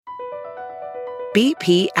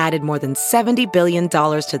BP added more than $70 billion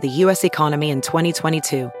to the U.S. economy in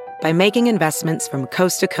 2022 by making investments from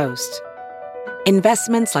coast to coast.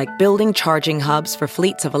 Investments like building charging hubs for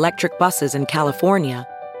fleets of electric buses in California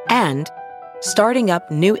and starting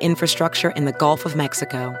up new infrastructure in the Gulf of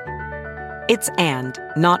Mexico. It's and,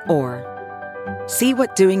 not or. See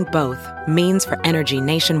what doing both means for energy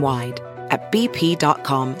nationwide at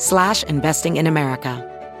bp.com/investing in America.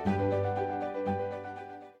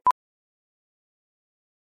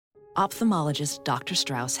 Ophthalmologist Dr.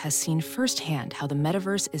 Strauss has seen firsthand how the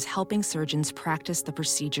metaverse is helping surgeons practice the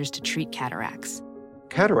procedures to treat cataracts.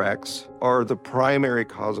 Cataracts are the primary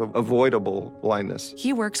cause of avoidable blindness.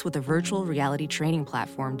 He works with a virtual reality training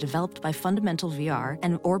platform developed by Fundamental VR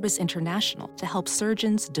and Orbis International to help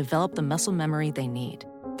surgeons develop the muscle memory they need.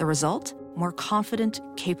 The result? More confident,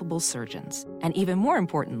 capable surgeons. And even more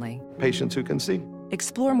importantly, Patients who can see.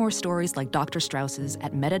 explore more stories like Dr. Strauss's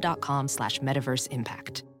at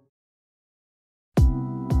meta.com/metaverseimpact.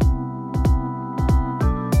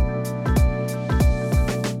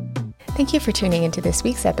 Thank you for tuning into this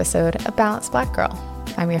week's episode of Balanced Black Girl.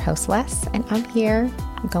 I'm your host, Les, and I'm here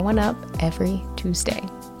going up every Tuesday.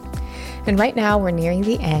 And right now, we're nearing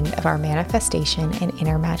the end of our Manifestation and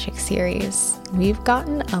Inner Magic series. We've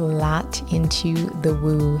gotten a lot into the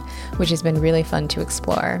woo, which has been really fun to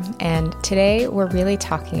explore. And today, we're really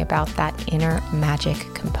talking about that inner magic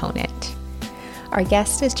component. Our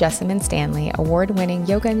guest is Jessamyn Stanley, award-winning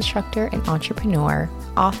yoga instructor and entrepreneur,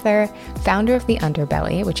 author, founder of The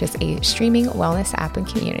Underbelly, which is a streaming wellness app and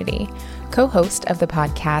community, co-host of the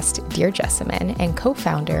podcast Dear Jessamyn, and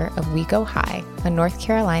co-founder of We Go High, a North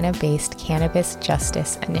Carolina-based cannabis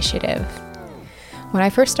justice initiative. When I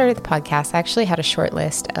first started the podcast, I actually had a short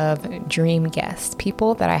list of dream guests,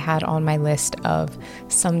 people that I had on my list of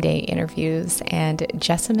someday interviews, and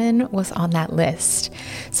Jessamyn was on that list.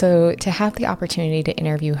 So to have the opportunity to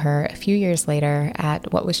interview her a few years later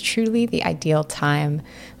at what was truly the ideal time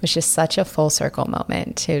was just such a full circle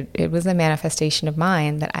moment. It was a manifestation of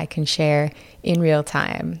mine that I can share in real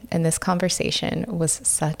time, and this conversation was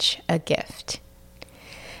such a gift.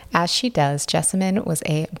 As she does, Jessamyn was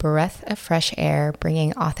a breath of fresh air,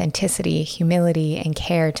 bringing authenticity, humility, and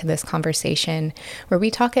care to this conversation, where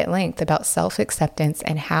we talk at length about self-acceptance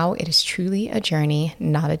and how it is truly a journey,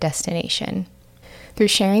 not a destination. Through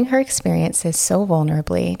sharing her experiences so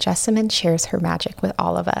vulnerably, Jessamyn shares her magic with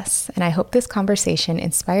all of us, and I hope this conversation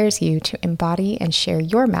inspires you to embody and share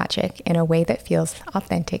your magic in a way that feels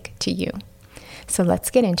authentic to you. So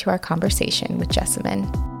let's get into our conversation with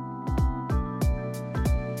Jessamyn.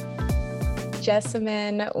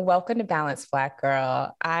 Jessamyn, welcome to Balanced Black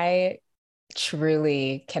Girl. I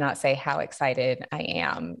truly cannot say how excited I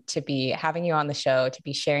am to be having you on the show, to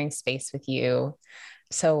be sharing space with you.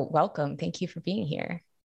 So welcome. Thank you for being here.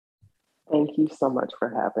 Thank you so much for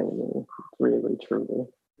having me. Really, truly.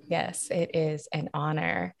 Yes, it is an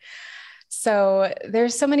honor. So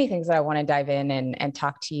there's so many things that I want to dive in and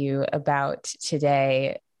talk to you about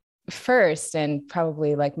today. First, and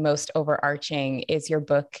probably like most overarching, is your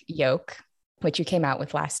book, Yoke, which you came out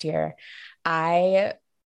with last year.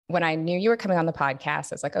 When I knew you were coming on the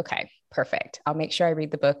podcast, I was like, okay, perfect. I'll make sure I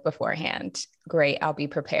read the book beforehand. Great, I'll be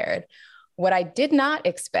prepared. What I did not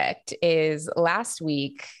expect is last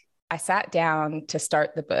week, I sat down to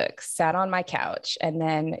start the book, sat on my couch, and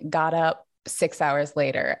then got up 6 hours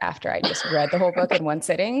later after I just read the whole book in one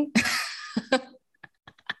sitting.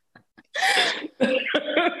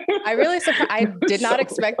 I did not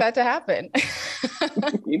expect that to happen.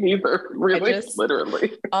 Me neither, really,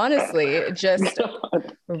 literally. Honestly, just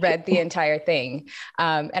read the entire thing.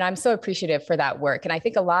 And I'm so appreciative for that work. And I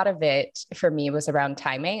think a lot of it for me was around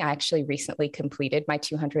timing. I actually recently completed my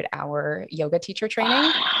 200-hour yoga teacher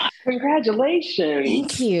training. Congratulations.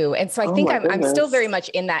 Thank you. And so I think I'm still very much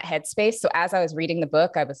in that headspace. So as I was reading the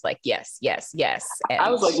book, I was like, yes, yes, yes. And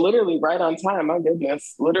I was like literally right on time. My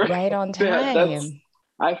goodness. Literally. Right on time.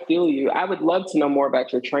 I feel you. I would love to know more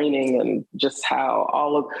about your training and just how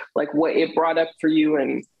all of like what it brought up for you.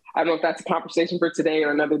 And I don't know if that's a conversation for today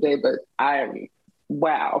or another day, but I'm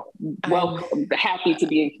happy to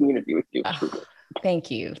be in community with you.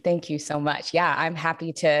 Thank you. Thank you so much. Yeah, I'm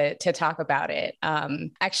happy to talk about it.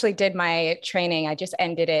 Actually did my training. I just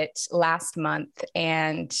ended it last month,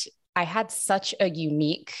 and I had such a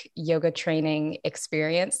unique yoga training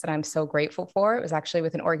experience that I'm so grateful for. It was actually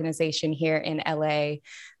with an organization here in LA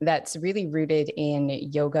that's really rooted in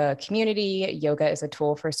yoga community. Yoga is a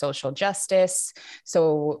tool for social justice.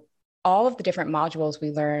 So all of the different modules we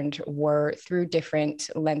learned were through different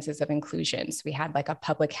lenses of inclusion. So we had like a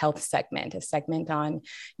public health segment, a segment on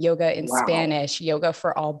yoga in Spanish, yoga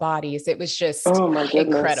for all bodies. It was just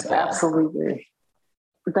incredible. Absolutely.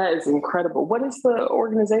 That is incredible. What is the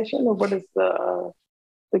organization, or what is the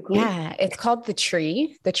group? Yeah, it's called The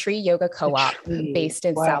Tree Yoga Co-op, based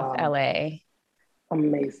in South LA.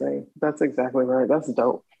 Amazing. That's exactly right. That's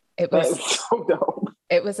dope. That's so dope.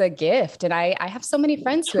 It was a gift. And I have so many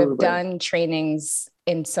friends who have done trainings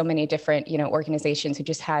in so many different, organizations who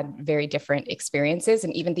just had very different experiences.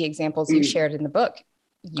 And even the examples you shared in the book,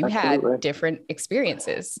 you had different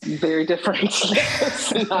experiences. Very different.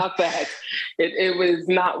 It's not that. It was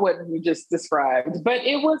not what you just described, but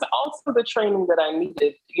it was also the training that I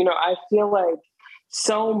needed. I feel like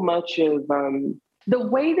so much of the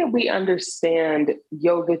way that we understand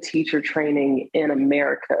yoga teacher training in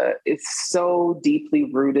America is so deeply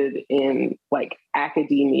rooted in like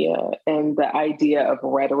academia and the idea of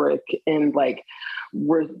rhetoric, and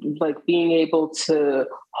we're like being able to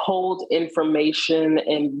hold information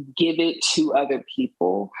and give it to other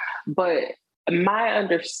people. But my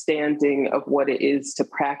understanding of what it is to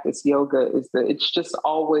practice yoga is that it's just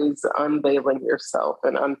always unveiling yourself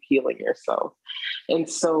and unpeeling yourself. And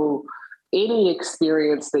so any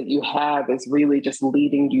experience that you have is really just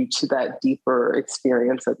leading you to that deeper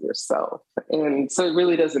experience of yourself. And so it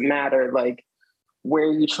really doesn't matter like where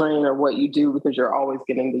you train or what you do, because you're always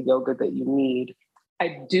getting the yoga that you need.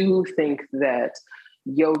 I do think that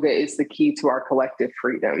yoga is the key to our collective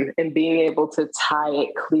freedom, and being able to tie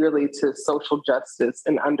it clearly to social justice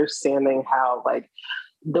and understanding how like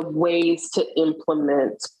the ways to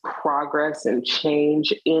implement progress and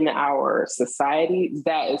change in our society,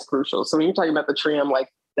 that is crucial. So when you're talking about the tree, I'm like,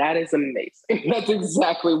 that is amazing. That's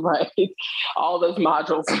exactly right. All those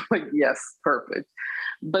modules, I'm like, yes, perfect.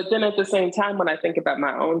 But then at the same time, when I think about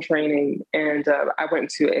my own training, and I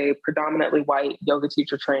went to a predominantly white yoga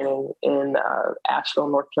teacher training in Asheville,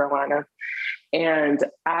 North Carolina. And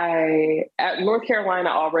at North Carolina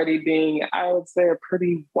already being, I would say, a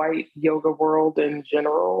pretty white yoga world in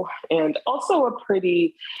general, and also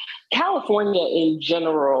California in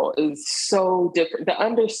general is so different. The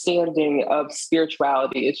understanding of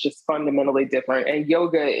spirituality is just fundamentally different. And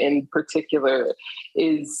yoga in particular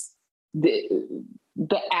is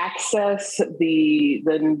the access, the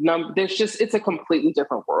number, it's a completely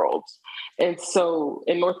different world. And so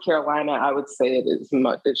in North Carolina, I would say it's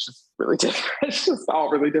just really different. It's just all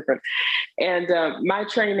really different. And my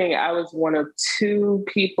training, I was one of two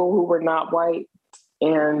people who were not white.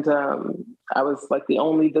 And I was like the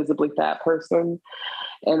only visibly fat person.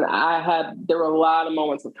 And there were a lot of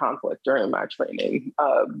moments of conflict during my training,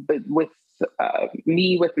 but with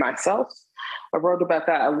myself. I wrote about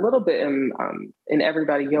that a little bit in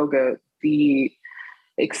Everybody Yoga, the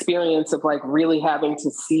experience of like really having to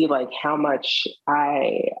see like how much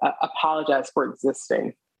I apologize for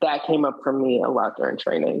existing. That came up for me a lot during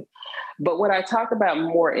training. But what I talk about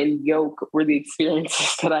more in yoke were the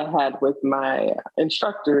experiences that I had with my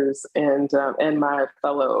instructors and my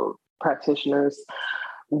fellow practitioners,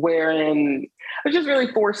 wherein I was just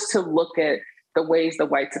really forced to look at the ways that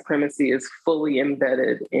white supremacy is fully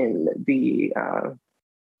embedded in the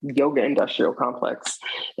yoga industrial complex.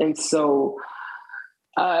 And so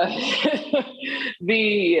I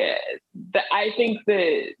think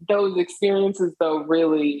that those experiences, though,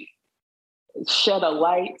 really shed a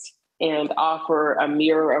light and offer a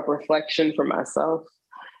mirror of reflection for myself,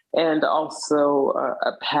 and also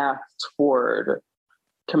a path toward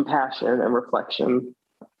compassion and reflection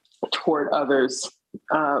toward others.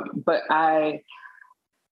 But I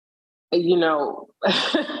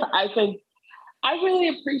think I really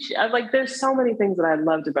appreciate, there's so many things that I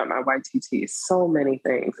loved about my YTT, so many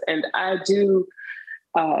things. And I do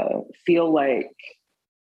feel like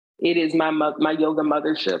it is my yoga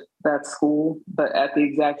mothership, that school. But at the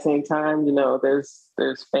exact same time, there's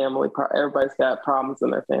family, everybody's got problems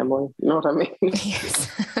in their family. You know what I mean? Yes.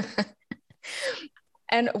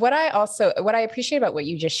 And what I appreciate about what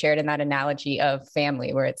you just shared in that analogy of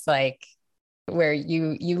family, where it's like, where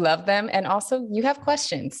you love them and also you have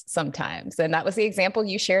questions sometimes. And that was the example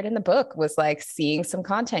you shared in the book, was like seeing some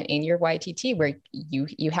content in your YTT where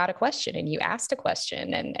you had a question and you asked a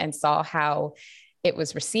question and saw how it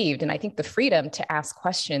was received. And I think the freedom to ask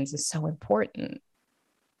questions is so important.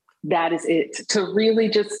 That is it. To really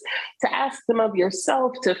just to ask them of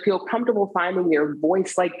yourself, to feel comfortable finding your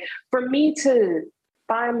voice. Like for me to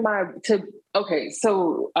find one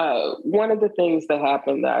of the things that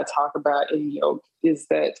happened that I talk about in yoga is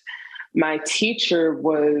that my teacher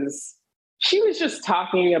was just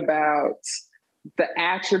talking about the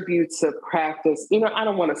attributes of practice. I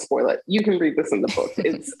don't want to spoil it. You can read this in the book.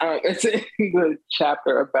 It's in the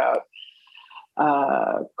chapter about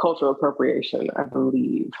cultural appropriation, I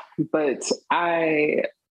believe. But the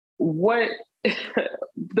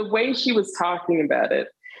way she was talking about it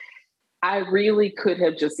I really could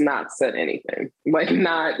have just not said anything.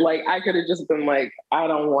 I could have just been like, I'm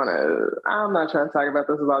not trying to talk about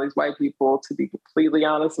this with all these white people, to be completely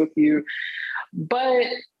honest with you. But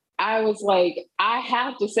I was like, I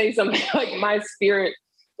have to say something. Like, my spirit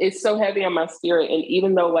is so heavy on my spirit. And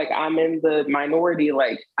even though like I'm in the minority,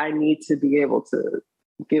 like I need to be able to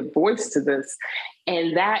give voice to this.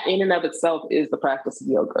 And that in and of itself is the practice of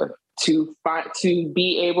yoga. To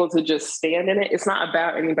be able to just stand in it. It's not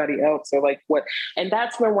about anybody else or like what. And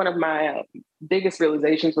that's been one of my biggest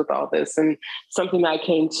realizations with all this, and something I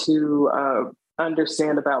came to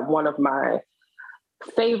understand about one of my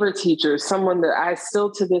favorite teachers, someone that I still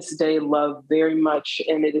to this day love very much.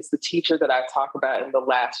 And it is the teacher that I talk about in the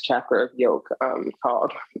last chapter of Yoke,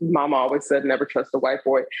 called Mama Always Said, Never Trust a White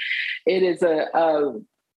Boy. It is a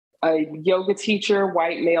yoga teacher,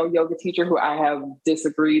 white male yoga teacher, who I have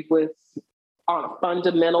disagreed with on a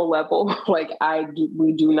fundamental level. Like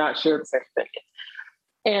we do not share the same opinion.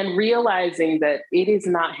 And realizing that it is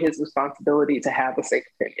not his responsibility to have the same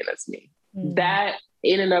opinion as me. Mm-hmm. That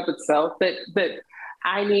in and of itself, that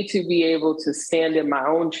I need to be able to stand in my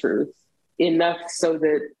own truth enough so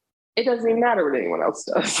that it doesn't even matter what anyone else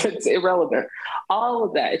does. It's irrelevant. All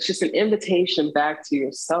of that. It's just an invitation back to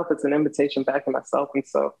yourself. It's an invitation back to myself. And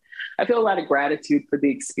so I feel a lot of gratitude for the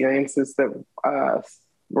experiences that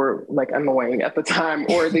were like annoying at the time,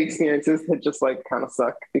 or the experiences that just like kind of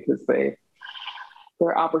suck, because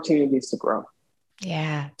they're opportunities to grow.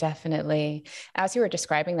 Yeah, definitely. As you were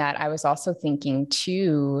describing that, I was also thinking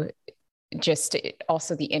too, just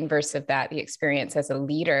also the inverse of that, the experience as a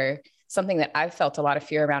leader. Something that I've felt a lot of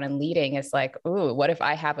fear around in leading is like, ooh, what if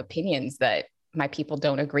I have opinions that my people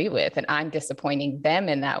don't agree with, and I'm disappointing them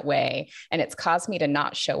in that way? And it's caused me to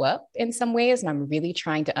not show up in some ways. And I'm really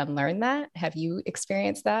trying to unlearn that. Have you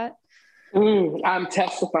experienced that? I'm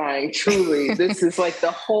testifying, truly. This is like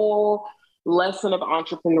the whole lesson of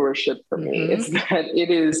entrepreneurship for me. It's that it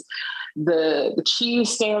is the cheese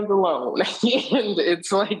stands alone. And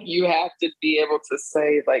it's like, you have to be able to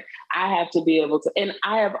say, like, I have to be able to, and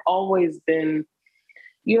I have always been,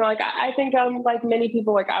 you know, like, I think I'm like many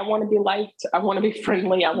people, like, I want to be liked. I want to be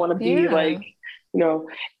friendly. I want to be like, you know,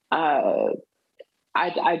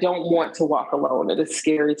 I don't want to walk alone. It is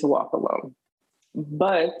scary to walk alone.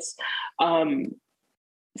 But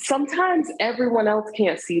sometimes everyone else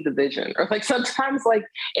can't see the vision, or like sometimes like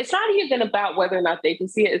it's not even about whether or not they can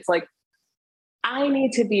see it. It's like, I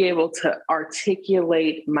need to be able to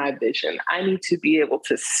articulate my vision. I need to be able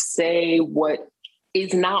to say what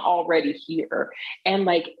is not already here. And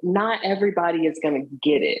like, not everybody is going to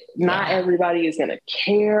get it. Not everybody is going to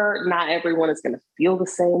care. Not everyone is going to feel the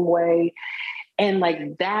same way. And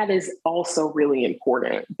like, that is also really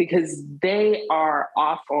important, because they are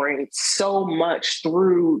offering so much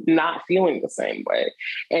through not feeling the same way.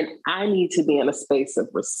 And I need to be in a space of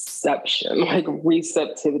reception, like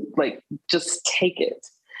receptivity, like just take it,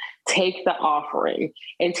 take the offering.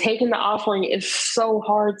 And taking the offering is so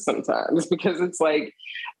hard sometimes, because it's like,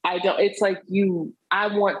 I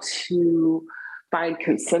want to find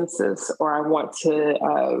consensus, or I want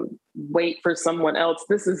to wait for someone else.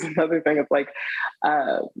 This is another thing of like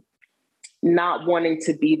not wanting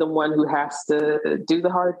to be the one who has to do the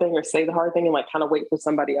hard thing or say the hard thing, and like kind of wait for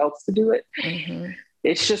somebody else to do it. Mm-hmm.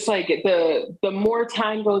 It's just like the more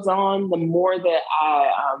time goes on, the more that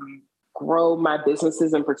I grow my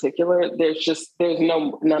businesses in particular, there's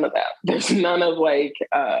none of that. There's none of like,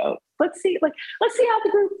 let's see how the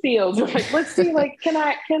group feels. Or like, let's see, like,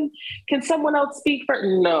 can someone else speak for?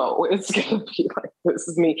 No, it's going to be like, this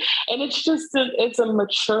is me. And it's just, it's a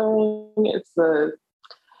maturing,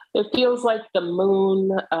 it feels like the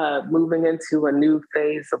moon moving into a new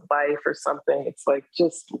phase of life or something. It's like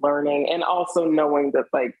just learning, and also knowing that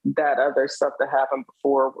like that other stuff that happened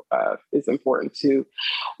before is important too.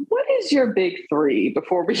 What is your big three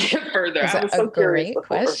before we get further? That's a great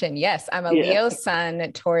question. Yes, I'm a Leo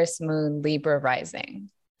sun, Taurus moon, Libra rising.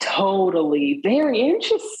 Totally. Very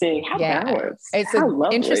interesting. How balanced. It's an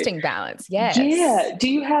interesting balance. Yes. Yeah. Do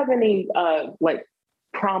you have any like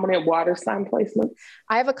prominent water sign placements?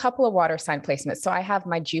 I have a couple of water sign placements. So I have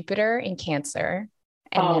my Jupiter in Cancer,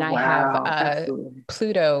 and then I have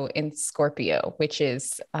Pluto in Scorpio, which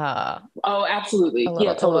is absolutely.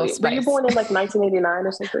 Totally. Were you born in like 1989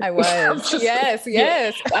 or something? I was.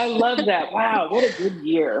 Yes. I love that. Wow, what a good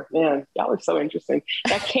year. Man, y'all are so interesting.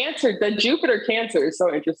 That Cancer, the Jupiter Cancer is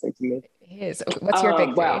so interesting to me. It is. What's your big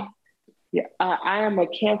three? Wow. Yeah, I am a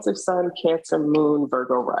Cancer sun, Cancer moon,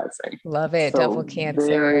 Virgo rising. Love it. So double Cancer.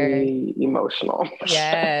 Very emotional.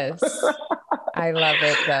 Yes. I love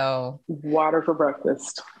it though. Water for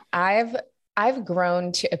breakfast. I've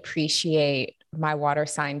grown to appreciate my water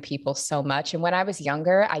sign people so much. And when I was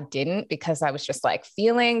younger, I didn't, because I was just like,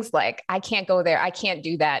 feelings, like I can't go there. I can't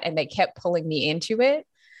do that. And they kept pulling me into it.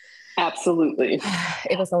 Absolutely.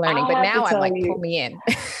 It was a learning, but now I'm like, pull me in.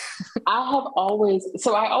 I always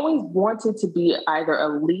wanted to be either a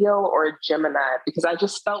Leo or a Gemini, because I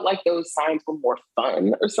just felt like those signs were more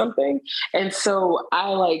fun or something. And so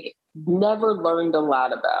I like never learned a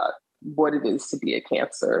lot about what it is to be a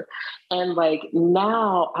Cancer. And like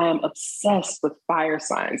now I'm obsessed with fire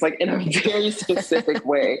signs, like in a very specific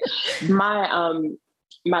way.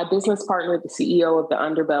 My business partner, the CEO of the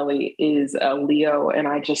Underbelly, is a Leo. And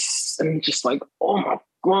I'm just like, oh my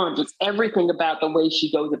God, just everything about the way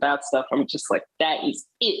she goes about stuff. I'm just like, that is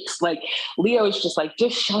it. Like Leo is just like,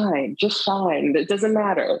 just shine. It doesn't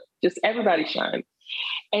matter. Just everybody shine.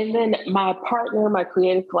 And then my partner, my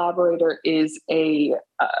creative collaborator, is a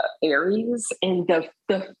Aries, and the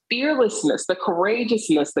fearlessness, the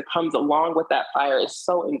courageousness that comes along with that fire is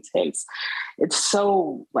so intense. It's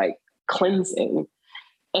so like cleansing.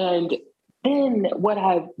 And then what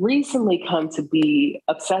I've recently come to be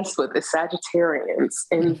obsessed with is Sagittarians,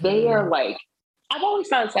 and they are like, I've always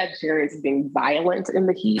found Sagittarians as being violent in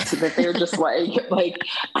the heat, so that they're just like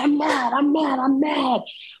I'm mad.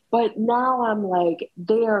 But now I'm like,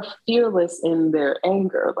 they are fearless in their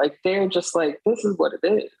anger. Like they're just like, this is what it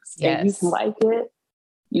is. Yes. And you can like it,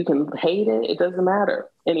 you can hate it. It doesn't matter.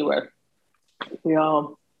 Anyway, we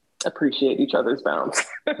all appreciate each other's bounds.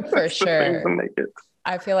 For sure.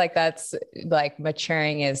 I feel like that's like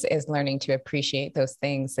maturing is learning to appreciate those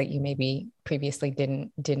things that you maybe previously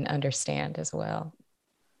didn't understand as well.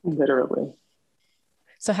 Literally.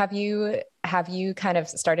 So have you kind of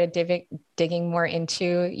started digging more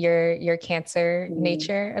into your Cancer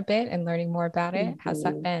nature a bit and learning more about it? How's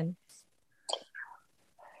that been?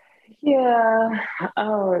 Yeah.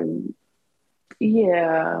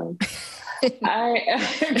 Yeah. I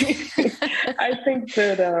think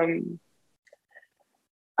that,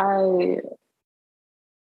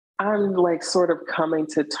 I'm like sort of coming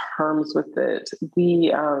to terms with it.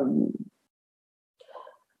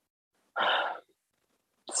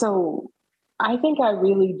 So I think I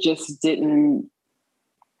really just didn't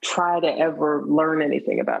try to ever learn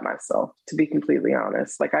anything about myself, to be completely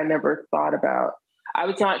honest. Like I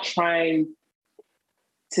was not trying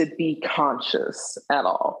to be conscious at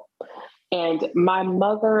all. And my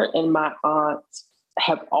mother and my aunt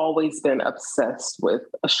have always been obsessed with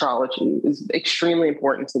astrology. It's extremely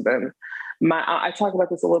important to them. I talk about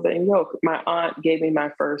this a little bit in Yoke. My aunt gave me my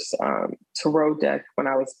first tarot deck when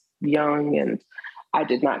I was young, and I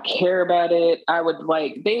did not care about it.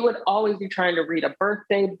 They would always be trying to read a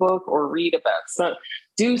birthday book or read about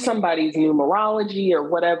do somebody's numerology or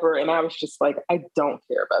whatever. And I was just like, I don't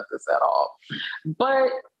care about this at all.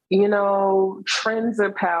 But, trends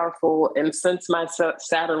are powerful. And since my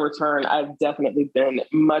Saturn return, I've definitely been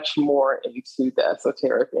much more into the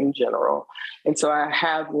esoteric in general. And so I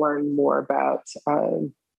have learned more about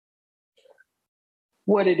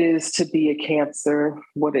what it is to be a Cancer,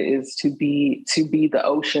 what it is to be the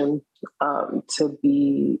ocean, to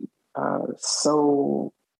be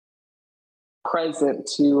so present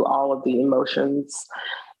to all of the emotions.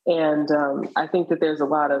 And I think that there's a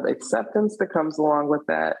lot of acceptance that comes along with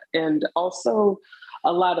that. And also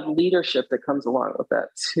a lot of leadership that comes along with that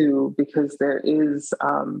too, because there is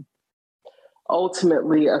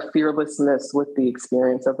ultimately a fearlessness with the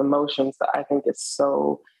experience of emotions that I think is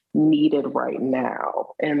so needed right now,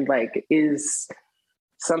 and like is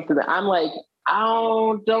something that I'm like,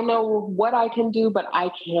 I don't know what I can do, but I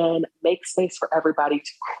can make space for everybody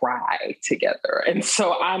to cry together. And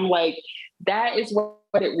so I'm like, that is what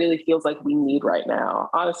it really feels like we need right now.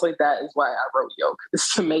 Honestly, that is why I wrote Yoke, is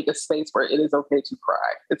to make a space where it is okay to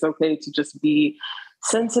cry. It's okay to just be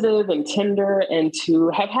sensitive and tender, and to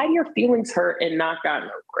have had your feelings hurt and not gotten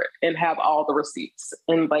over it, and have all the receipts,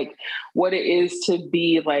 and like what it is to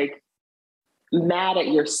be like mad at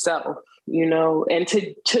yourself, and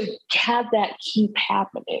to have that keep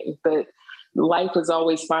happening. But life is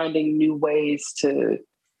always finding new ways to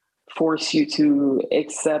force you to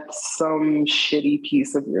accept some shitty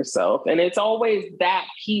piece of yourself. And it's always that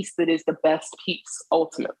piece that is the best piece,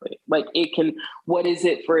 ultimately. Like what is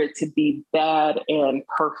it for it to be bad and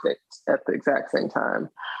perfect at the exact same time?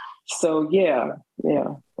 So yeah,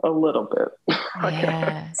 a little bit.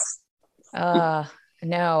 Yes.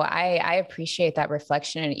 No, I appreciate that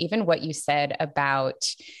reflection. And even what you said about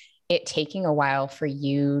it taking a while for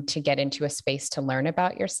you to get into a space to learn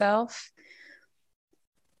about yourself.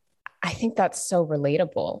 I I think that's so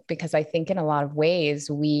relatable, because I think in a lot of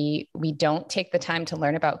ways we don't take the time to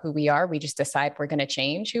learn about who we are. We just decide we're going to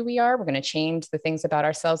change who we are. We're going to change the things about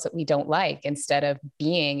ourselves that we don't like, instead of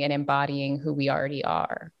being and embodying who we already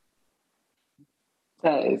are.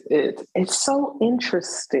 That is it. It's so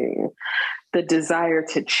interesting, the desire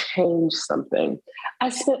to change something. I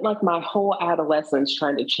spent like my whole adolescence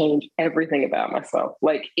trying to change everything about myself.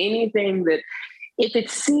 Like anything that, if it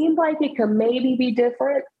seemed like it could maybe be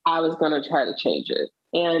different, I was going to try to change it.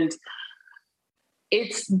 And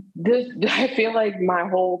it's this, I feel like my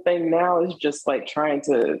whole thing now is just like trying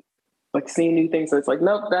to like see new things. So it's like,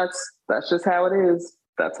 nope, that's just how it is.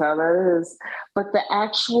 That's how that is. But the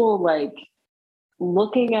actual like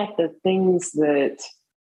looking at the things that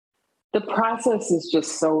the process is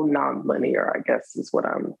just so nonlinear, I guess is what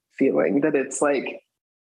I'm feeling, that it's like,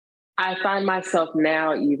 I find myself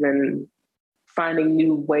now even finding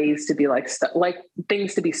new ways to be like stuck, like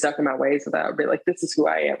things to be stuck in my ways without be like, this is who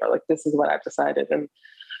I am, or like, this is what I've decided. And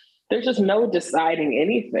there's just no deciding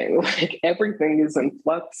anything. Like everything is in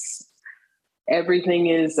flux. Everything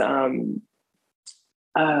is,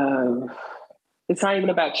 it's not even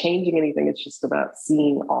about changing anything. It's just about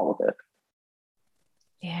seeing all of it.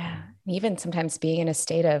 Yeah. Even sometimes being in a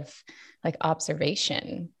state of like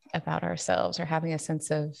observation about ourselves, or having a sense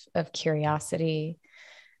of curiosity.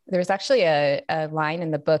 There's actually a line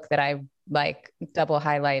in the book that I like double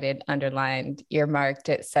highlighted, underlined, earmarked.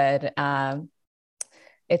 It said,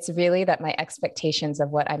 it's really that my expectations of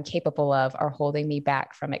what I'm capable of are holding me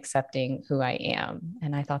back from accepting who I am.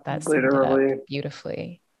 And I thought that summed it up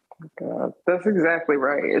beautifully. God, that's exactly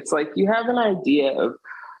right. It's like you have an idea of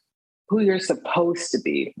who you're supposed to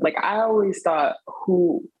be. Like I always thought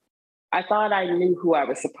I knew who I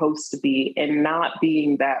was supposed to be, and not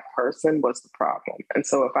being that person was the problem. And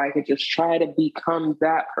so if I could just try to become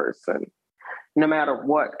that person, no matter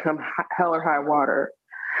what, come hell or high water.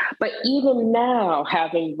 But even now,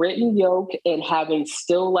 having written Yoke and having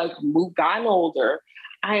still like gotten older,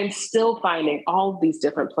 I am still finding all of these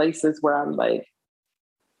different places where I'm like,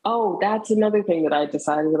 oh, that's another thing that I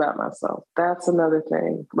decided about myself. That's another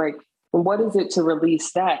thing. Like, what is it to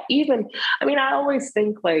release that? Even, I mean, I always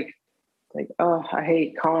think like, oh, I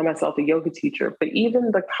hate calling myself a yoga teacher, but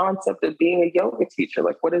even the concept of being a yoga teacher,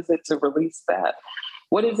 like, what is it to release that?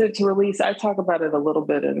 What is it to release? I talk about it a little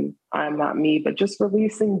bit in I'm Not Me, but just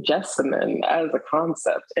releasing Jessamyn as a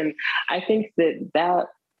concept. And I think that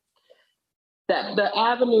the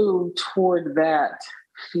avenue toward that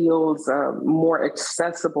feels more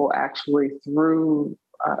accessible actually through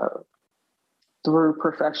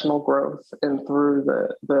professional growth and through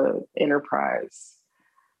the enterprise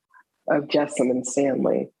of Jessamyn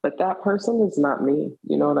Stanley. But that person is not me.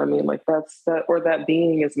 You know what I mean? Like that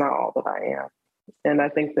being is not all that I am. And I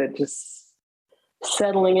think that just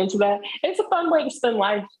settling into that, it's a fun way to spend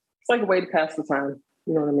life. It's like a way to pass the time.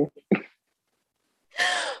 You know what I mean?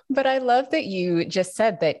 But I love that you just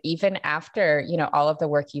said that even after, all of the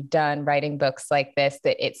work you've done writing books like this,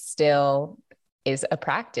 that it still is a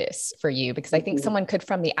practice for you, because I think someone could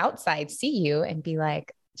from the outside see you and be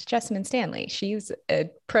like, it's Jessamyn Stanley. She's a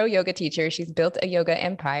pro yoga teacher. She's built a yoga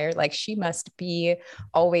empire. Like she must be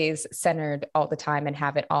always centered all the time and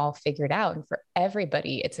have it all figured out. And for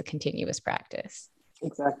everybody, it's a continuous practice.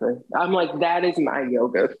 Exactly. I'm like, that is my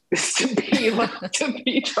yoga, is to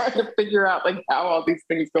be trying to figure out like how all these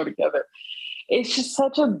things go together. It's just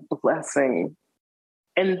such a blessing.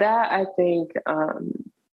 And that, I think,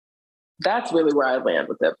 that's really where I land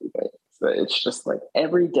with everything. So it's just like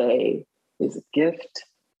every day is a gift,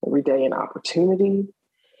 every day an opportunity.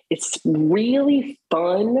 It's really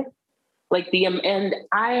fun. Like and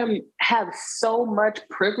I have so much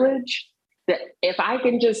privilege that if I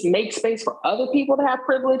can just make space for other people to have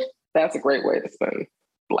privilege, that's a great way to spend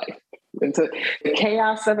life. And the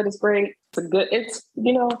chaos of it is great. I think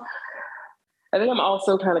I'm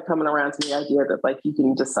also kind of coming around to the idea that like you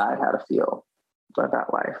can decide how to feel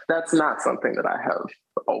about life. That's not something that I have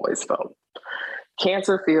always felt.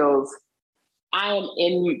 Cancer feels, I am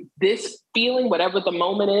in this feeling, whatever the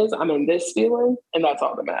moment is, I'm in this feeling, and that's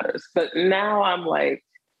all that matters. But now I'm like,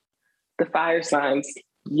 the fire signs,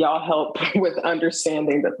 y'all help with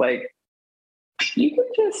understanding that like, you can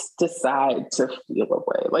just decide to feel a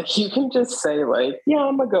way. Like you can just say like, yeah,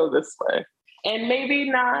 I'm gonna go this way. And maybe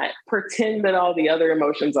not pretend that all the other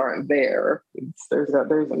emotions aren't there. There's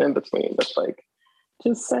an in-between, but like,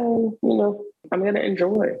 just saying, I'm gonna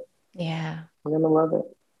enjoy. Yeah. I'm gonna love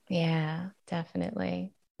it. Yeah,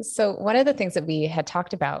 definitely. So one of the things that we had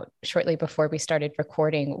talked about shortly before we started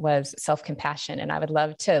recording was self-compassion. And I would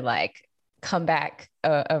love to like come back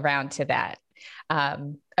around to that.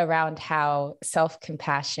 around how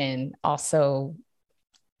self-compassion also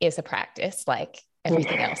is a practice, like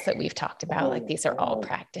everything else that we've talked about. Like these are all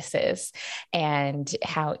practices, and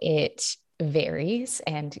how it varies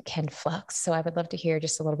and can flux. So I would love to hear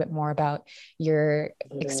just a little bit more about your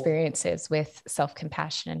experiences with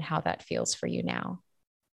self-compassion and how that feels for you now.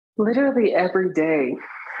 Literally every day,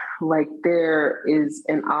 like there is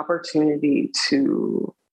an opportunity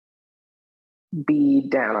to be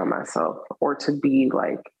down on myself, or to be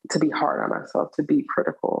hard on myself, to be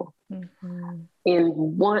critical.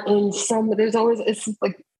 There's always, it's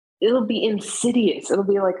like, it'll be insidious. It'll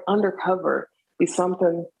be like undercover, be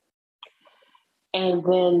something. And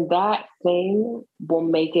then that thing will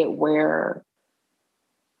make it where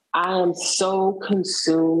I am so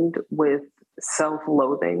consumed with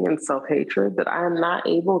self-loathing and self-hatred that I am not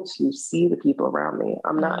able to see the people around me.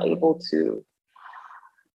 I'm not able to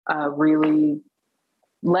really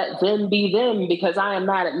let them be them, because I am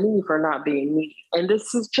mad at me for not being me. And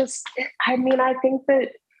this is just, I think that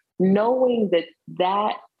knowing that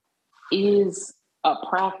that is a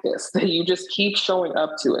practice, that you just keep showing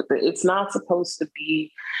up to it, that it's not supposed to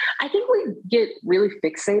be, I think we get really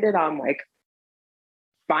fixated on like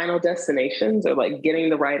final destinations, or like getting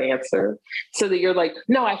the right answer, so that you're like,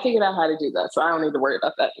 no, I figured out how to do that, so I don't need to worry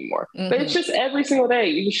about that anymore. But it's just every single day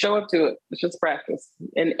you just show up to it. It's just practice,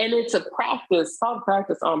 and it's a practice. It's called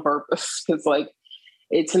practice on purpose, because like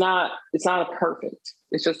it's not a perfect.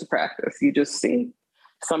 It's just a practice. You just see.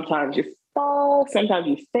 Sometimes you fall, sometimes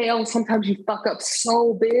you fail, sometimes you fuck up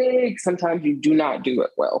so big, sometimes you do not do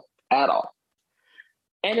it well at all,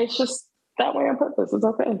 and it's just that way on purpose. It's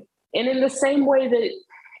okay. And in the same way that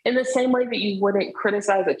you wouldn't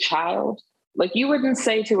criticize a child, like you wouldn't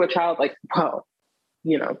say to a child, like, well,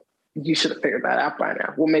 you should have figured that out by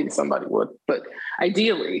now. Well, maybe somebody would, but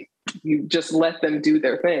ideally you just let them do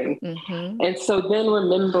their thing. And so then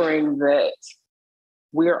remembering that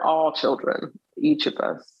we're all children. Each of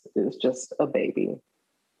us is just a baby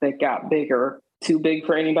that got bigger, too big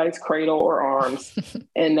for anybody's cradle or arms.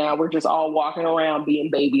 And now we're just all walking around being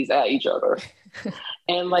babies at each other.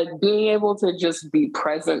 And like being able to just be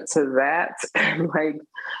present to that, like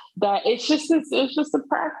that, it's just a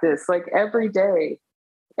practice. Like every day,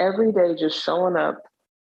 just showing up,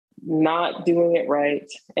 not doing it right.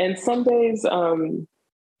 And some days,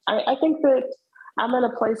 I think that I'm in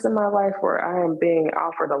a place in my life where I am being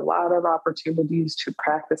offered a lot of opportunities to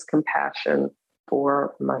practice compassion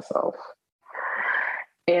for myself.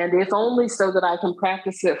 And if only so that I can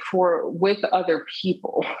practice it with other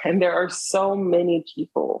people. And there are so many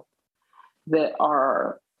people that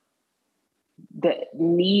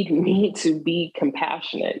need me to be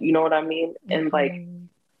compassionate. You know what I mean? And like,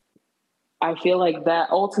 I feel like that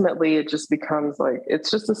ultimately it just becomes like,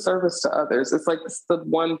 it's just a service to others. It's like it's the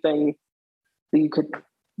one thing that you could,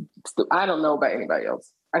 I don't know about anybody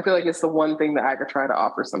else. I feel like it's the one thing that I could try to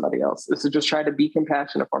offer somebody else, is to just try to be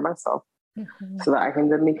compassionate for myself. So that I can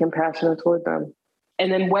then be compassionate toward them.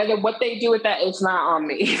 And then what they do with that, it's not on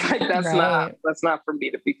me. Like that's not for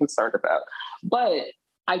me to be concerned about. But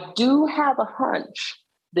I do have a hunch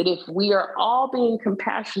that if we are all being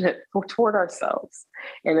compassionate toward ourselves,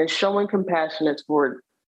 and then showing compassion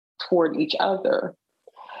toward each other,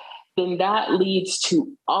 then that leads to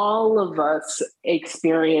all of us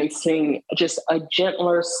experiencing just a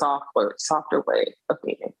gentler, softer way of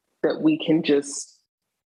being, that we can just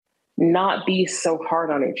not be so hard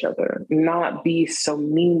on each other, not be so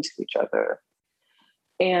mean to each other.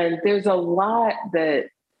 And there's a lot that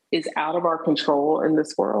is out of our control in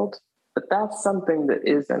this world, but that's something that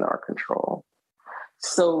is in our control.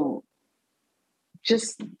 So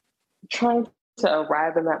just trying to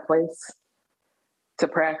arrive in that place to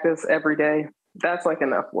practice every day, that's like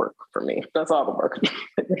enough work for me. That's all the work.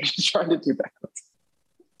 Just trying to do that.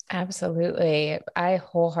 Absolutely. I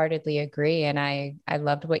wholeheartedly agree. And I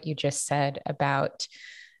loved what you just said about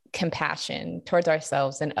compassion towards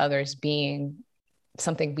ourselves and others being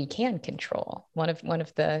something we can control. One of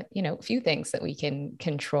the, few things that we can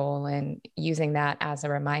control, and using that as a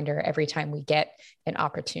reminder every time we get an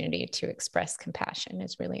opportunity to express compassion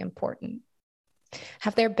is really important.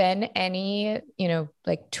 Have there been any,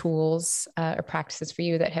 like tools or practices for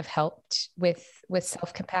you that have helped with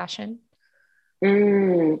self-compassion?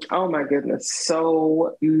 Oh my goodness,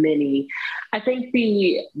 so many. I think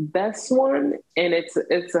the best one, and it's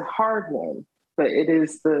a hard one, but it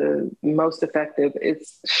is the most effective,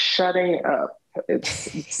 it's shutting up It's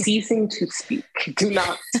ceasing to speak. Do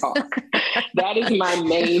not talk. That is my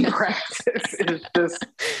main practice, is just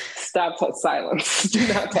silence. Do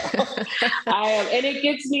not talk. And it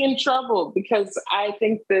gets me in trouble because I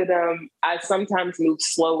think that I sometimes move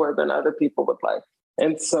slower than other people would like.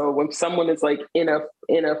 And so when someone is like in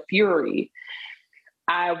a fury,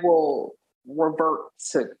 I will revert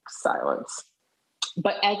to silence.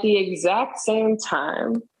 But at the exact same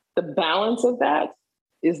time, the balance of that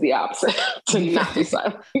is the opposite, to not be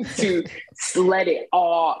silent, to let it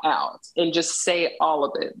all out and just say all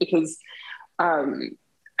of it. Because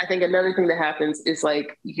I think another thing that happens is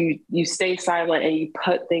like you stay silent and you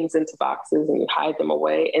put things into boxes and you hide them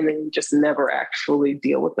away, and then you just never actually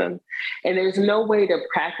deal with them. And there's no way to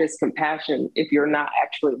practice compassion if you're not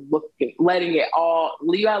actually letting it all,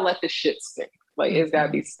 you gotta let the shit stink. Like, it's gotta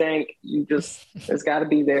be stank. It's gotta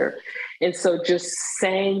be there. And so just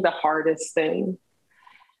saying the hardest thing,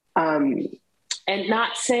 and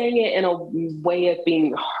not saying it in a way of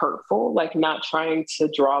being hurtful, like not trying to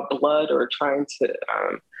draw blood or trying to,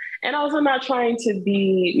 and also not trying to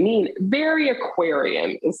be mean. Very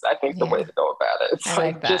Aquarian is, I think, the way to go about it. It's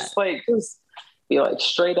just be like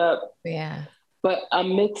straight up. Yeah. But a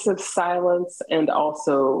mix of silence and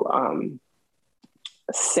also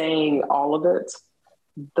saying all of it.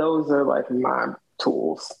 Those are like my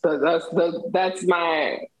tools. That's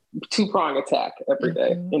my two-prong attack every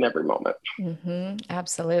day in every moment.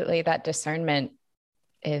 Absolutely. That discernment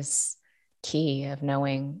is key, of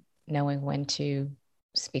knowing when to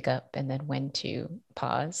speak up and then when to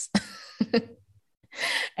pause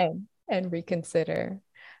and reconsider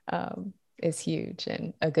is huge,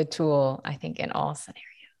 and a good tool, I think, in all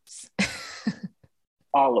scenarios.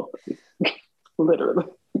 All of them. Literally.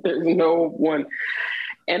 There's no one.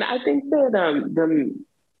 And I think that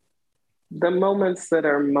the moments that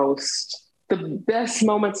are the best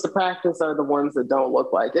moments to practice are the ones that don't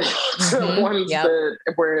look like it. The ones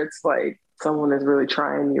where it's like someone is really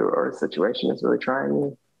trying you, or a situation is really trying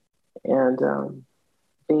you. And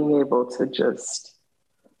being able to just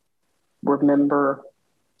remember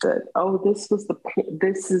that, oh, this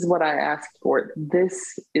is what I asked for.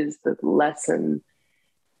 This is the lesson.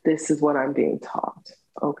 This is what I'm being taught.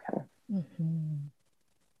 Okay.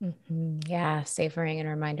 Yeah. Savoring and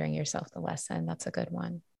reminding yourself the lesson. That's a good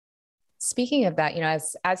one. Speaking of that,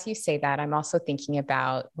 as you say that, I'm also thinking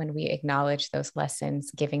about when we acknowledge those lessons,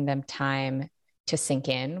 giving them time to sink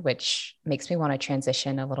in, which makes me want to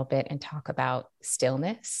transition a little bit and talk about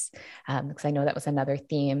stillness. Because I know that was another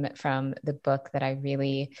theme from the book that I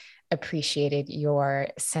really appreciated your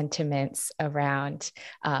sentiments around.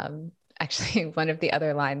 Actually, one of the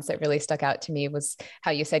other lines that really stuck out to me was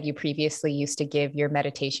how you said you previously used to give your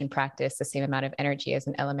meditation practice the same amount of energy as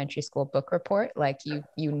an elementary school book report. Like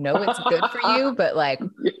you know it's good for you, but like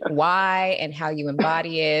why and how you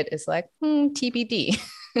embody it is like TBD.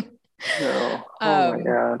 No. Oh my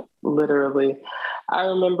God. Literally. I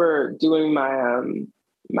remember doing my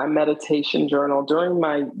my meditation journal during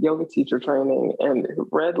my yoga teacher training, and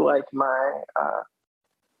read like my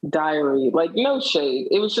diary, like no shade.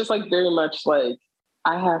 It was just like very much like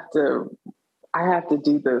I have to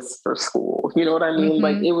do this for school. You know what I mean?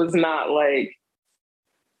 Like it was not like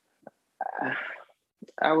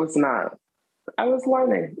I was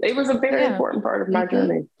learning. It was a very important part of my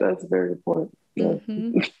journey. That's very important.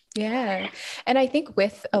 Yeah. And I think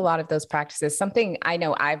with a lot of those practices, something I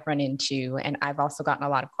know I've run into, and I've also gotten a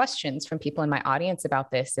lot of questions from people in my audience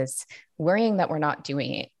about this, is worrying that we're not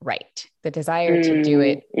doing it right. The desire to do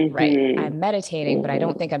it right. I'm meditating, but I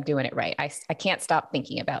don't think I'm doing it right. I can't stop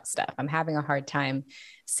thinking about stuff. I'm having a hard time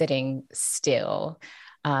sitting still.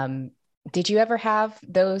 Did you ever have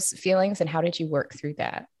those feelings, and how did you work through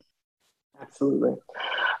that? Absolutely.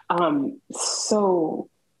 So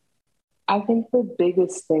I think the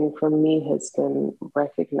biggest thing for me has been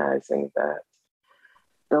recognizing that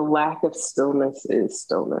the lack of stillness is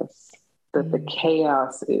stillness, that the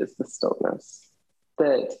chaos is the stillness,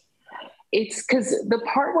 that it's because the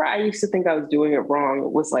part where I used to think I was doing it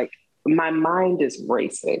wrong was like, my mind is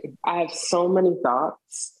racing. I have so many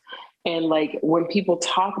thoughts. And like when people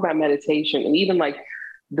talk about meditation, and even like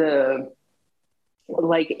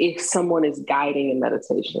if someone is guiding in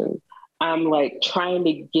meditation, I'm like trying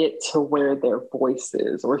to get to where their voice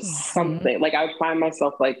is or something. Like I find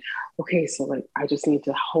myself like, okay, so like I just need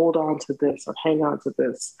to hold on to this or hang on to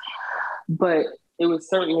this. But it was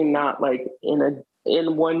certainly not like in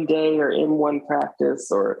one day or in one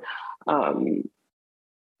practice or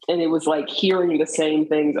and it was like hearing the same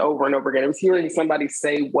things over and over again. It was hearing somebody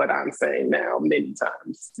say what I'm saying now many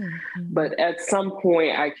times. But at some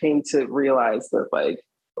point I came to realize that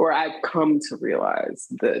I've come to realize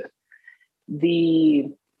that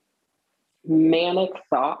the manic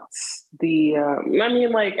thoughts, ideally,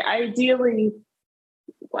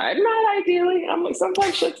 not ideally, I'm like,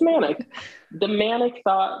 sometimes shit's manic. The manic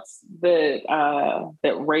thoughts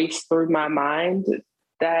that race through my mind,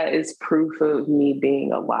 that is proof of me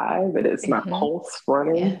being alive. It is my pulse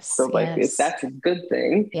running. Yes, so like, if that's a good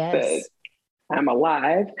thing, that I'm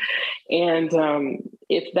alive. And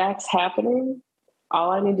if that's happening,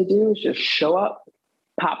 all I need to do is just show up,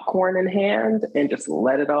 popcorn in hand, and just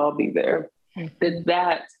let it all be there.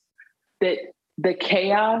 That the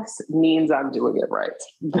chaos means I'm doing it right.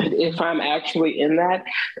 But if I'm actually in that,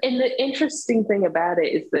 and the interesting thing about it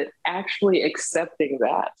is that actually accepting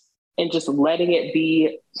that and just letting it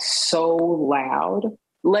be so loud,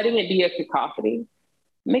 letting it be a cacophony,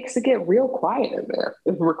 makes it get real quiet in there.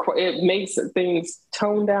 It makes things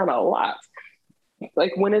tone down a lot.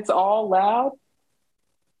 Like when it's all loud,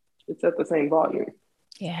 it's at the same volume.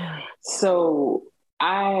 Yeah. So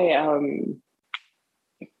I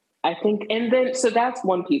think, and then, so that's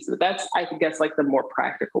one piece of it. That's, I guess, like the more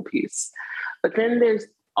practical piece. But then there's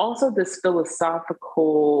also this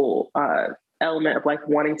philosophical element of like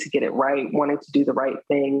wanting to get it right, wanting to do the right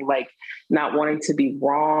thing, like not wanting to be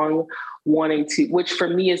wrong, which for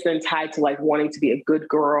me is then tied to like wanting to be a good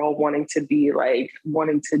girl, wanting to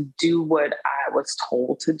do what I was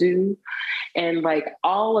told to do. And like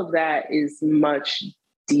all of that is much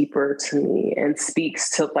deeper to me and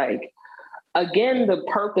speaks to like, again, the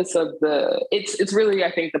purpose of it's really,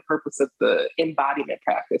 I think, the purpose of the embodiment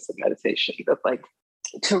practice of meditation, of like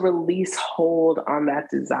to release hold on that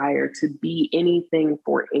desire to be anything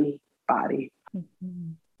for anybody.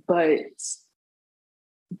 But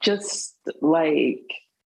just like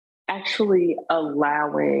actually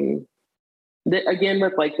allowing again,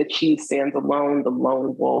 with like the chief stands alone, the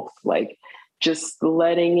lone wolf, like just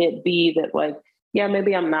letting it be that like, yeah,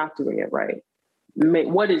 maybe I'm not doing it right.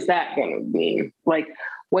 What is that going to mean? Like,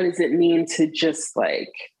 what does it mean to just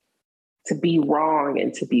like, to be wrong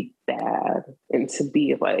and to be bad and to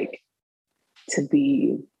be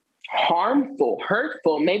harmful,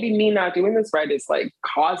 hurtful? Maybe me not doing this right is like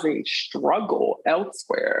causing struggle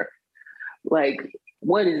elsewhere. Like,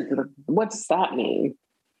 what does that mean?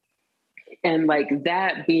 And like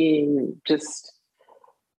that being just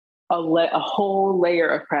a whole layer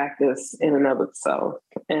of practice in and of itself.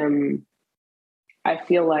 And I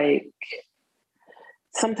feel like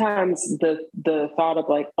sometimes the thought of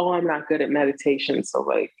like, oh, I'm not good at meditation, so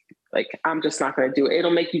like I'm just not going to do it.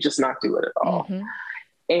 It'll make you just not do it at all.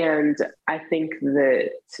 And I think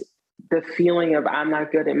that the feeling of I'm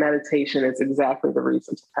not good at meditation is exactly the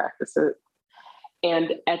reason to practice it.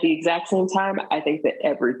 And at the exact same time, I think that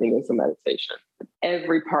everything is a meditation.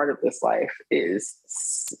 Every part of this life is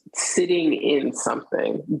sitting in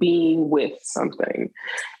something, being with something.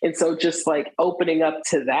 And so just like opening up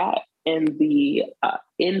to that and the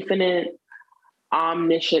infinite,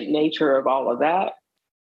 omniscient nature of all of that,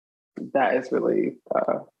 that is really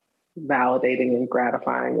validating and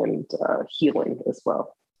gratifying and healing as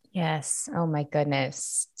well. Yes. Oh my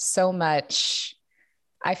goodness. So much.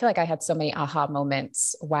 I feel like I had so many aha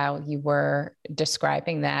moments while you were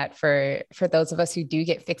describing that for those of us who do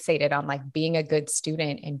get fixated on like being a good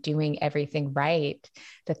student and doing everything right,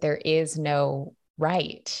 that there is no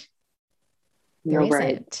right. There isn't.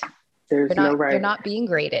 Right. There's no right. You're not being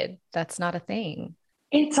graded. That's not a thing.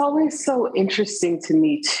 It's always so interesting to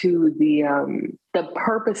me too, the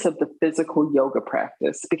purpose of the physical yoga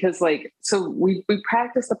practice, because like, so we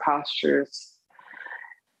practice the postures,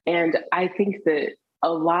 and I think that a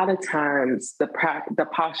lot of times the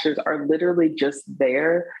postures are literally just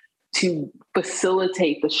there to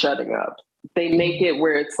facilitate the shutting up. They make it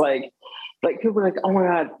where it's like people are like, oh my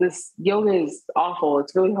God, this yoga is awful.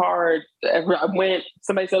 It's really hard.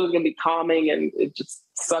 Somebody said it was going to be calming and it just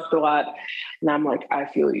sucked a lot. And I'm like, I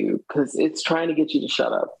feel you, because it's trying to get you to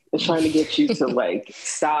shut up. It's trying to get you to like,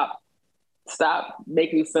 stop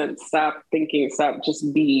making sense, stop thinking, stop,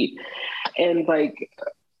 just be. And like,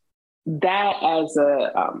 that as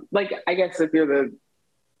I guess if you're the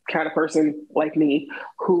kind of person like me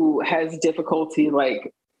who has difficulty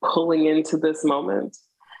like pulling into this moment,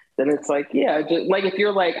 then it's like, yeah, just, like if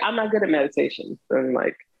you're like, I'm not good at meditation, then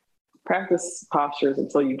like practice postures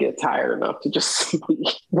until you get tired enough to just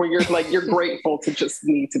be, where you're like, you're grateful to just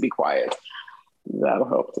need to be quiet. That'll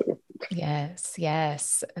help too. Yes.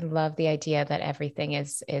 Yes. I love the idea that everything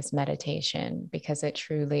is meditation, because it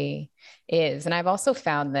truly is. And I've also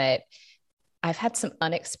found that I've had some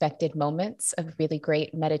unexpected moments of really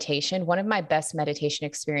great meditation. One of my best meditation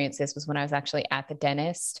experiences was when I was actually at the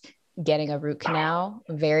dentist getting a root canal,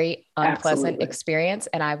 very unpleasant Absolutely. experience.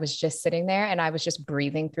 And I was just sitting there and I was just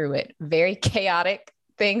breathing through it. Very chaotic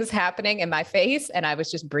things happening in my face. And I was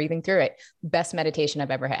just breathing through it. Best meditation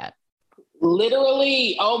I've ever had.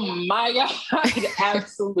 Literally. Oh my God.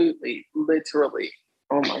 Absolutely. Literally.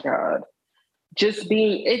 Oh my God. Just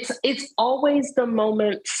being, it's always the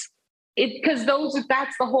moments, because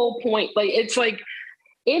that's the whole point. Like, it's like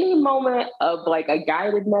any moment of like a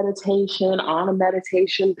guided meditation on a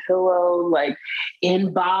meditation pillow, like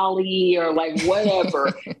in Bali or like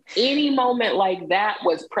whatever, any moment like that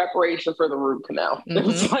was preparation for the root canal. Mm-hmm.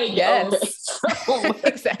 It's like, yes, so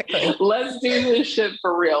exactly. Let's do this shit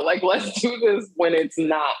for real. Like, let's do this when it's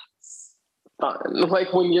not fun.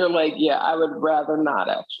 Like when you're like, yeah, I would rather not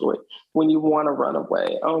actually, when you want to run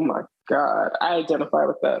away. Oh my God. I identify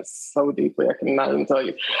with that so deeply. I cannot even tell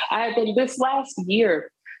you. I have been this last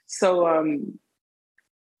year. So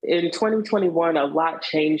in 2021, a lot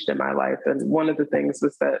changed in my life. And one of the things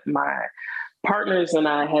was that my partners and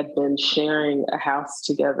I had been sharing a house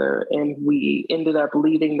together, and we ended up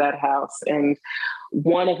leaving that house. And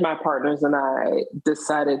one of my partners and I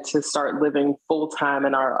decided to start living full time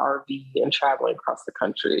in our RV and traveling across the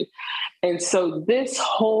country. And so this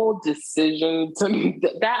whole decision,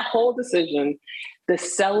 the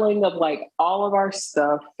selling of like all of our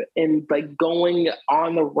stuff and like going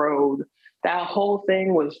on the road, that whole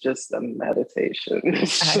thing was just a meditation.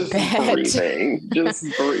 It's just breathing, just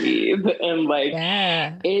breathe. And like,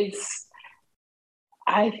 it's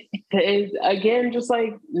again, just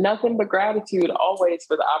like nothing but gratitude always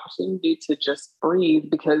for the opportunity to just breathe,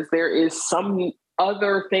 because there is some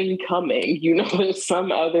other thing coming, there's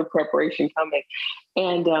some other preparation coming.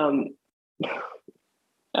 And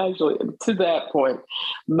actually, to that point,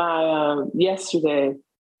 yesterday,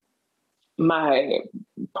 my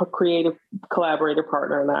creative collaborator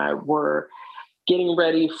partner and I were getting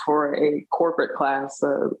ready for a corporate class,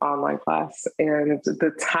 an online class. And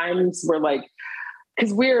the times were like,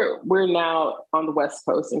 because we're now on the West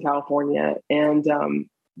Coast in California, and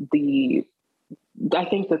I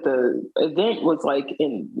think that the event was like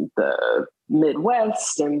in the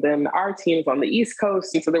Midwest, and then our team is on the East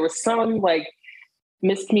Coast. And so there was some like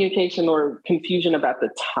miscommunication or confusion about the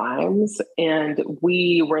times. And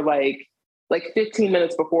we were like 15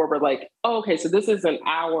 minutes before, we're like, oh, okay, so this is an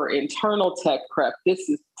hour internal tech prep. This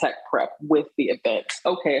is tech prep with the event.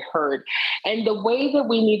 Okay, heard. And the way that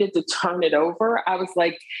we needed to turn it over, I was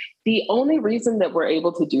like, the only reason that we're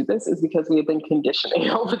able to do this is because we have been conditioning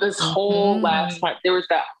over this whole last time. There was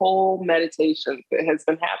that whole meditation that has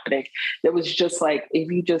been happening that was just like,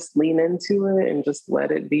 if you just lean into it and just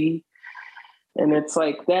let it be. And it's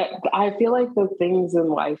like that. I feel like the things in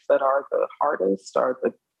life that are the hardest are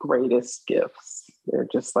the greatest gifts. They're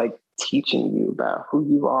just like teaching you about who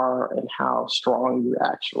you are and how strong you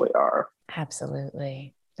actually are.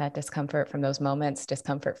 Absolutely. That discomfort from those moments,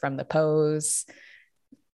 discomfort from the pose,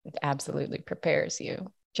 it absolutely prepares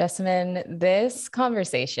you. Jessamyn, this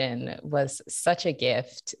conversation was such a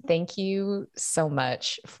gift. Thank you so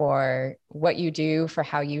much for what you do, for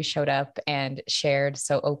how you showed up and shared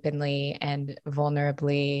so openly and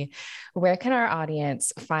vulnerably. Where can our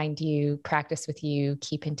audience find you, practice with you,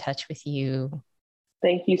 keep in touch with you?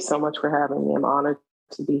 Thank you so much for having me. I'm honored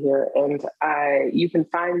to be here. And you can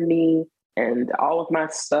find me and all of my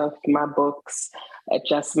stuff, my books, at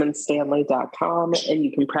jessamynstanley.com. And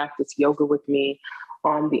you can practice yoga with me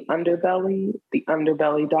on The Underbelly,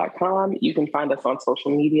 theunderbelly.com. You can find us on social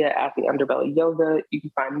media at The Underbelly Yoga. You can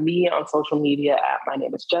find me on social media at My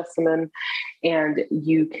Name is Jessamyn. And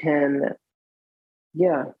you can,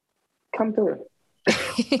 come through.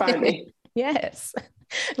 Find me. Yes.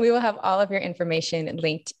 We will have all of your information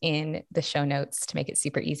linked in the show notes to make it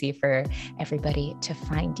super easy for everybody to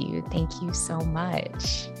find you. Thank you so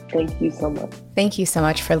much. Thank you so much. Thank you so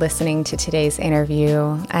much for listening to today's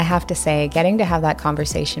interview. I have to say, getting to have that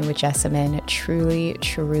conversation with Jessamyn truly,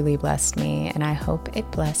 truly blessed me, and I hope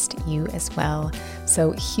it blessed you as well.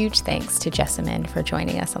 So huge thanks to Jessamyn for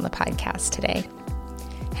joining us on the podcast today.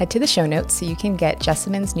 Head to the show notes so you can get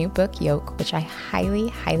Jessamyn's new book, Yoke, which I highly,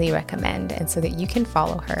 highly recommend, and so that you can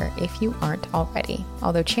follow her if you aren't already,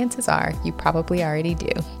 although chances are you probably already do.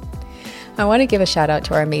 I want to give a shout out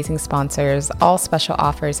to our amazing sponsors. All special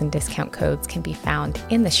offers and discount codes can be found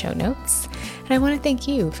in the show notes. And I want to thank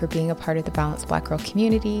you for being a part of the Balanced Black Girl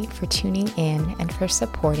community, for tuning in, and for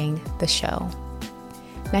supporting the show.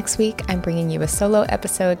 Next week, I'm bringing you a solo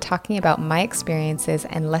episode talking about my experiences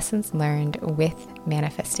and lessons learned with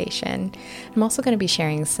manifestation. I'm also going to be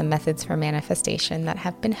sharing some methods for manifestation that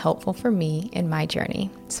have been helpful for me in my journey.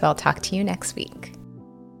 So I'll talk to you next week.